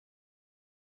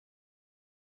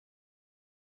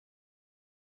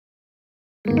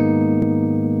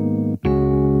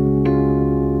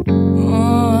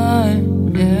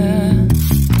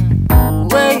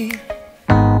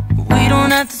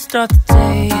start the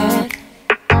day yet.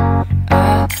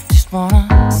 I just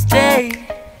wanna stay,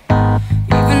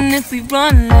 even if we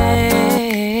run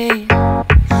late.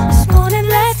 This morning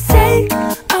let's take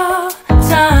our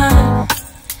time.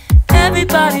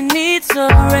 Everybody needs a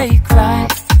break,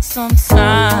 right?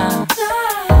 Sometimes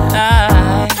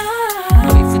I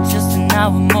wait for just an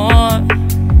hour more.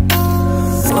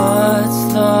 What's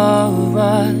the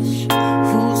rush?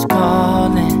 Who's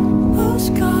calling? Who's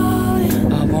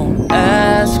calling? I won't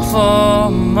ask for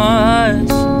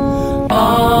much.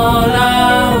 All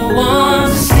I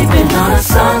want is sleeping on a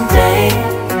Sunday.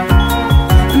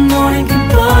 The morning can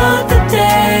put the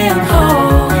day on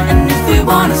hold. And if we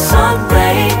want a sun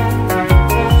ray,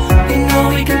 we know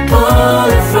we can pull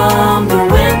it from the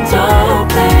window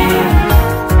pane.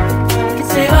 We can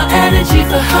save our energy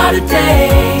for harder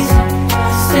days.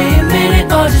 Stay a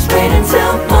minute or just wait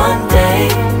until Monday.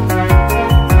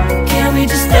 Can we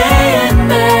just stay in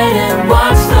bed and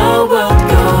watch the world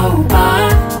go by?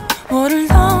 What a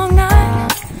long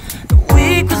night, the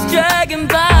week was dragging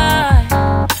by.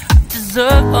 I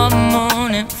deserve a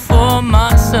morning for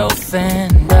myself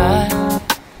and I.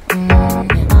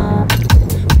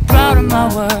 Proud of my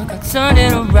work, I turned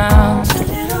it around.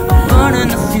 Burning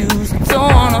the fuse, I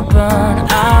don't wanna burn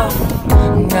out.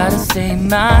 Gotta stay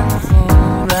mindful,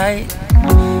 right?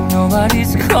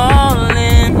 Nobody's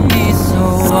calling me, so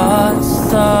what's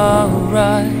the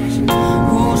rush?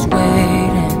 Who's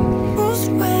waiting? Who's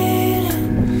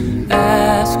waiting?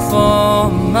 Ask for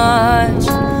much.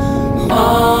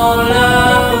 All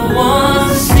I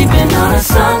want is sleeping on a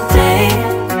Sunday.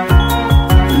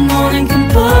 The morning can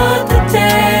put the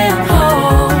day on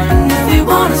hold. And if we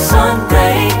want a sun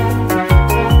ray,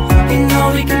 you know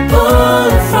we can pull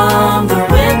it from the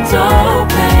window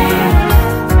pane.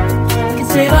 We can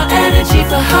save our energy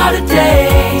for harder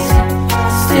days.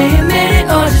 Stay a minute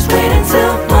or just wait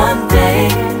until Monday.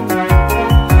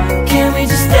 Can we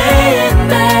just stay in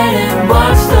bed and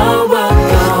watch the world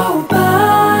go by?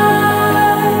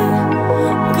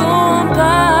 Go on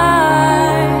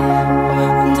by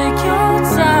and take your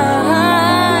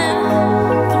time.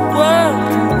 The world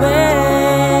can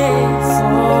wait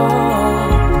for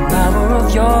an hour of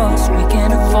yours we can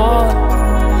afford.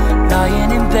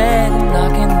 Lying in bed and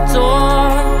locking the door.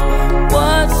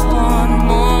 What's one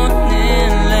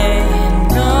morning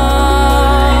laying up?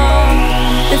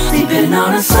 It's sleeping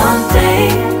on a Sunday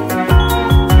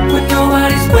when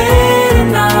nobody's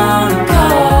waiting on a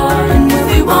call. And if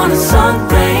we want a sun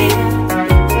ray,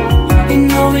 you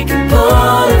know we can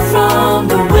pull it from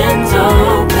the window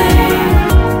pane.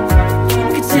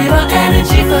 We can save our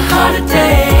energy for harder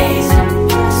days.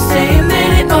 Stay a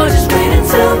minute or just wait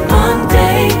until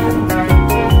Monday.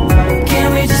 Can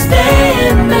we just stay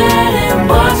in bed and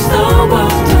watch the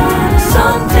world turn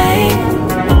Sunday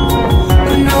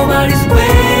when nobody's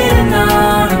waiting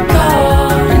on a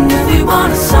call? And if we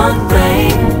want a sun ray,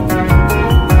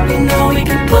 you know we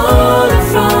can pull it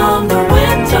from the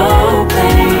window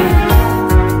pane.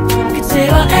 We can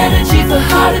save our energy for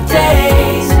harder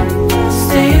days.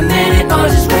 Stay a minute or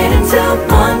just wait until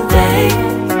Monday.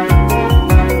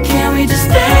 Can we just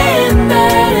stay in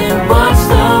bed and watch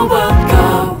the world go?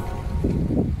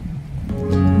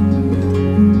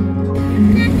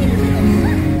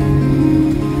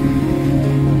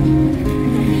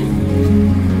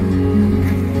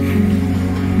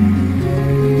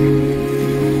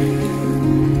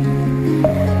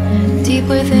 Deep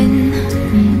within,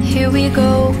 here we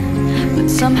go. But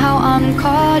somehow I'm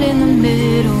caught in the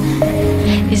middle.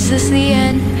 Is this the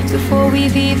end before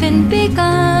we've even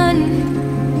begun?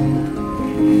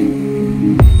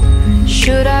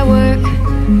 Should I work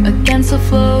against the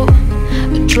flow?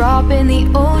 A drop in the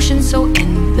ocean so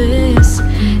endless,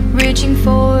 reaching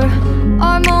for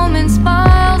our moments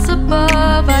miles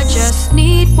above. I just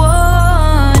need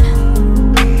one.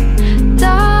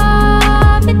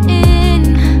 Diving in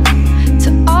to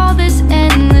all this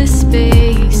endless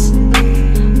space,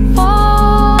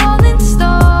 falling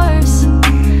stars,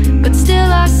 but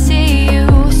still I see you.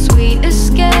 Sweet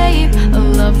escape, a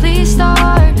lovely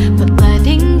start, but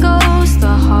letting go's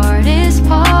the hardest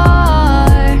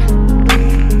part.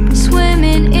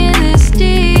 Swimming in this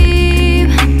deep,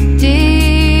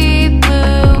 deep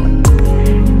blue.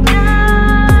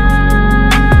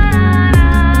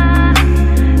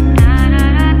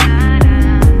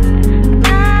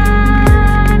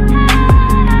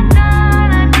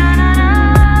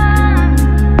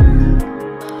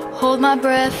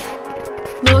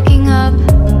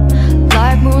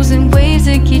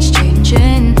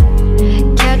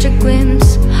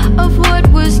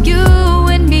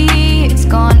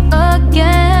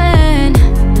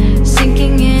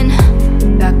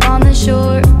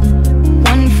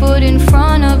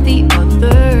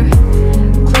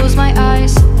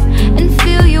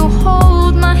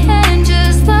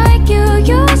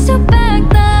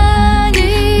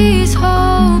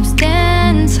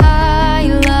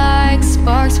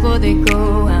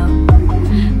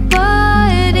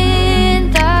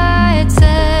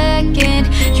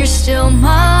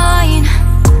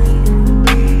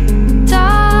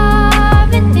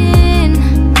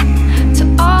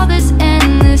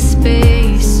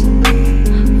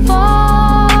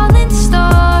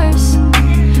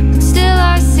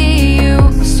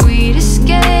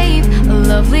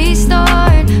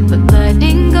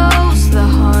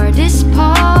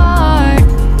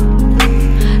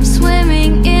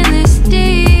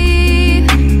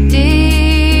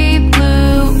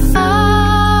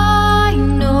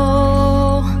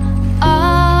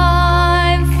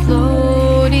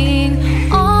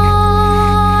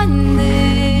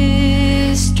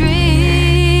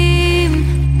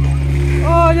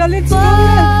 Ja, litt sånn.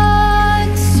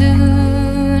 But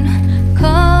soon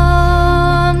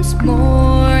comes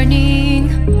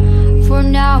morning. For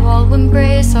now I'll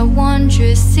embrace our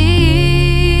wondrous sea.